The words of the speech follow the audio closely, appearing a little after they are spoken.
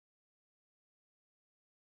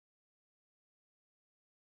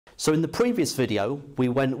So in the previous video, we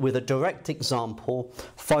went with a direct example,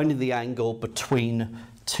 finding the angle between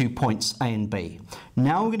 2 points A and B.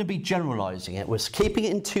 Now we're going to be generalizing it. We're keeping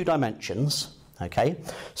it in 2 dimensions, okay?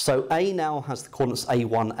 So A now has the coordinates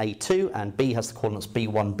A1, A2, and B has the coordinates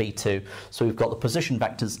B1, B2. So we've got the position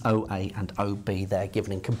vectors OA and OB there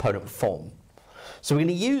given in component form. So we're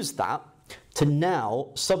going to use that to now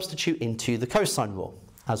substitute into the cosine rule,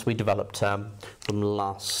 as we developed from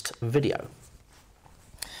last video.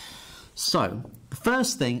 So the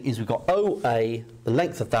first thing is we've got OA, the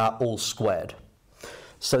length of that, all squared.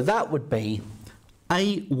 So that would be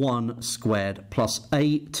A1 squared plus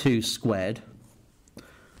A2 squared,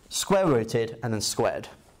 square rooted and then squared.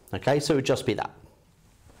 Okay, so it would just be that.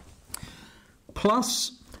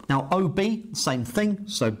 Plus, now OB, same thing,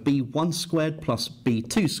 so B1 squared plus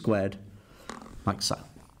B2 squared, like so.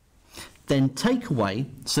 Then take away,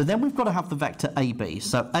 so then we've got to have the vector AB.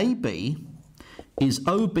 So AB is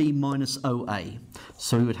OB minus OA.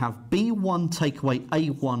 So we would have B1 take away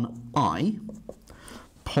A1I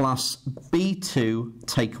plus B2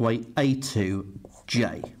 take away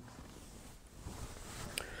A2J.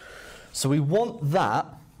 So we want that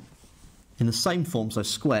in the same form, so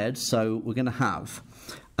squared. So we're going to have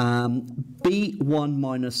B1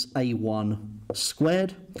 minus A1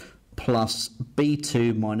 squared plus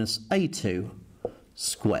B2 minus A2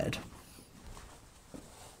 squared.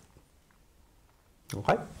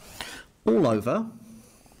 Okay, all over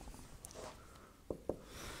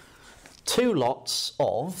 2 lots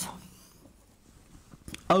of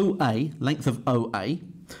OA, length of OA,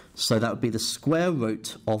 so that would be the square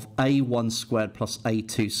root of A1 squared plus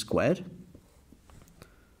A2 squared,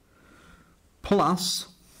 plus,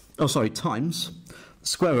 times the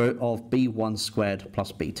square root of B1 squared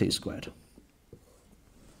plus B2 squared.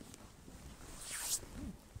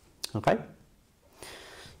 Okay,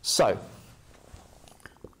 so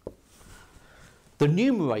the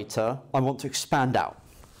numerator I want to expand out.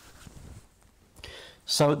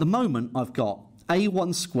 So at the moment I've got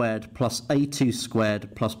A1 squared plus A2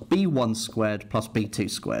 squared plus B1 squared plus B2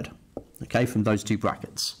 squared, okay, from those 2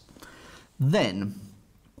 brackets. Then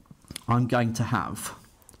I'm going to have,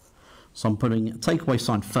 so I'm putting a takeaway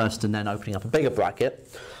sign first and then opening up a bigger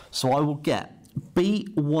bracket. So I will get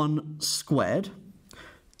B1 squared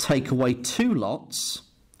take away 2 lots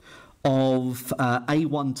of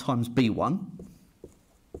A1 times B1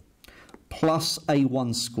 plus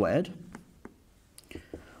A1 squared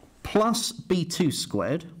plus B2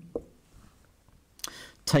 squared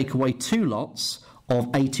take away 2 lots of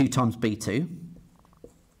A2 times B2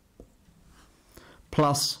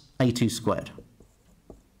 plus A2 squared.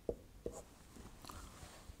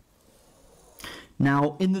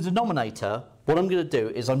 Now in the denominator, what I'm going to do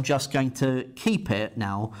is I'm just going to keep it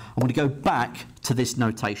now. I'm going to go back to this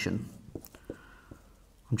notation.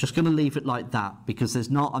 I'm just going to leave it like that because there's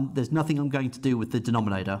nothing I'm going to do with the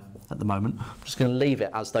denominator at the moment. I'm just going to leave it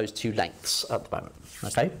as those 2 lengths at the moment.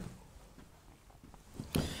 Okay.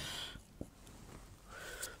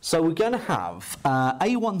 So we're going to have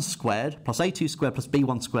A1 squared plus A2 squared plus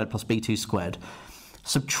B1 squared plus B2 squared,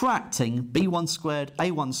 subtracting B1 squared,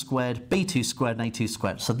 A1 squared, B2 squared, and A2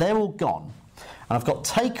 squared. So they're all gone. And I've got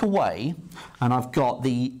take away, and I've got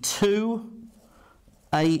the 2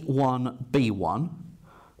 A1 B1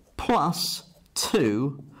 plus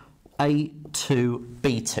 2 A2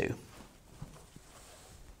 B2.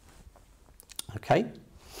 Okay,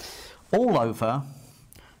 all over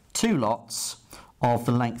 2 lots of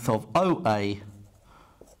the length of OA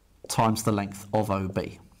times the length of OB.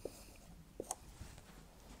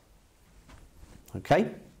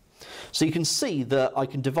 Okay, so you can see that I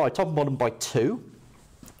can divide top and bottom by 2.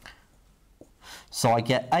 So I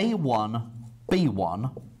get A1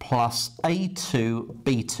 B1 plus A2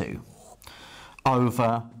 B2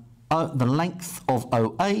 over the length of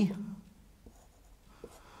OA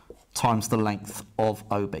times the length of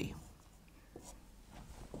OB.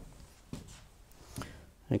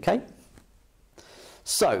 Okay,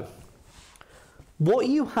 so what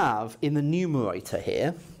you have in the numerator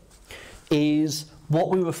here is what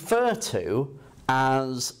we refer to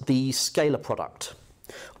as the scalar product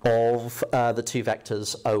of the 2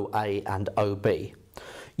 vectors OA and OB.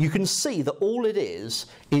 You can see that all it is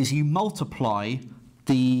you multiply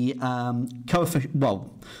the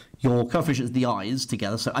your coefficients of the i's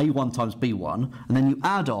together, so A1 times B1, and then you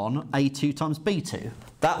add on A2 times B2.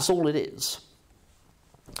 That's all it is.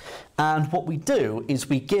 And what we do is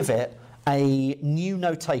we give it a new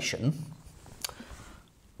notation.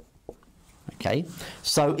 Okay,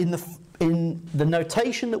 so in the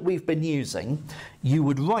notation that we've been using, you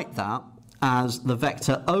would write that as the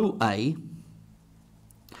vector OA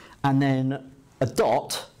and then a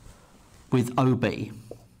dot with OB,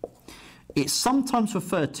 it's sometimes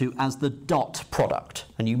referred to as the dot product,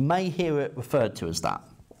 and you may hear it referred to as that.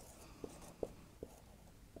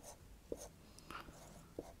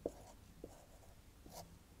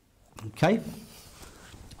 Okay,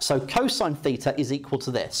 so cosine theta is equal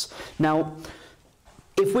to this. Now,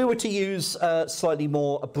 if we were to use slightly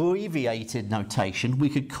more abbreviated notation, we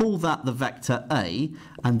could call that the vector A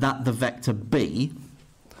and that the vector B.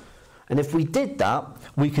 And if we did that,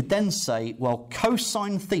 we could then say, well,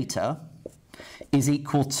 cosine theta is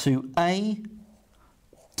equal to A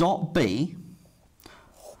dot B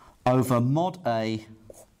over mod A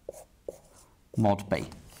mod B.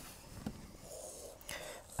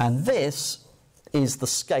 And this is the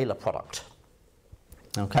scalar product.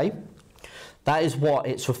 Okay? That is what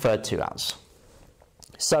it's referred to as.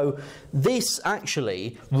 So this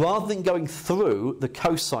actually, rather than going through the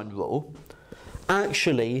cosine rule,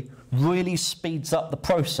 actually really speeds up the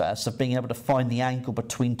process of being able to find the angle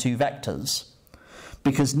between two vectors.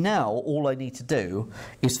 Because now all I need to do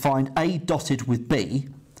is find A dotted with B,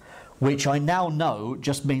 which I now know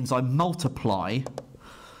just means I multiply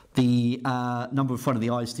the number in front of the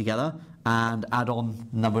i's together and add on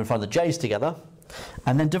number in front of the j's together,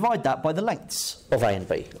 and then divide that by the lengths of A and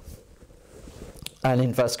B. And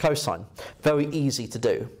inverse cosine. Very easy to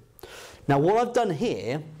do. Now what I've done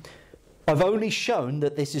here, I've only shown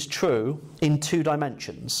that this is true in 2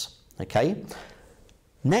 dimensions. Okay?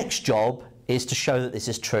 Next job is to show that this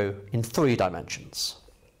is true in 3 dimensions.